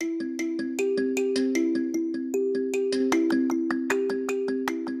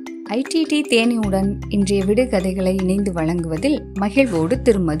ITT தேனியுடன் இன்றைய விடுகதைகளை இணைந்து வழங்குவதில் மகிழ்வோடு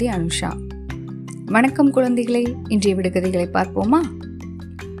திருமதி அனுஷா. வணக்கம் குழந்தைகளை, இன்றைய விடுகதைகளை பார்ப்போமா?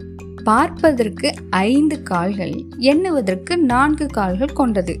 பார்ப்பதற்கு 5 கால்கள், எண்ணுவதற்கு 4 கால்கள்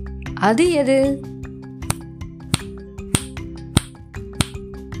கொண்டது. அது எது?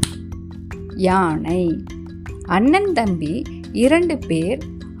 யானை. அண்ணன் தம்பி 2 பேர்,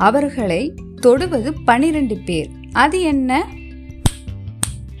 அவர்களை தொடுவது 12 பேர். அது என்ன?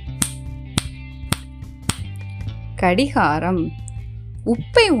 கடிகாரம்.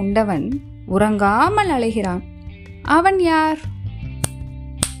 உப்பை உண்டவன் உறங்காமல் அலைகிறான். அவன் யார்?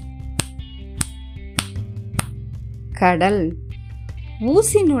 கடல்.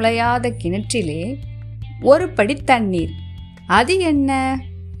 ஊசி நுழையாத கிணற்றிலே ஒரு படி தண்ணீர். அது என்ன?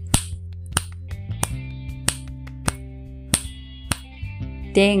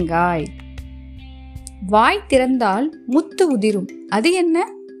 தேங்காய். வாய் திறந்தால் முத்து உதிரும். அது என்ன?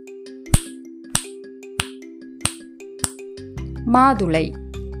 மாதுளை.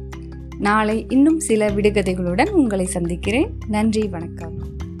 நாளை இன்னும் சில விடுகதைகளுடன் உங்களை சந்திக்கிறேன். நன்றி, வணக்கம்.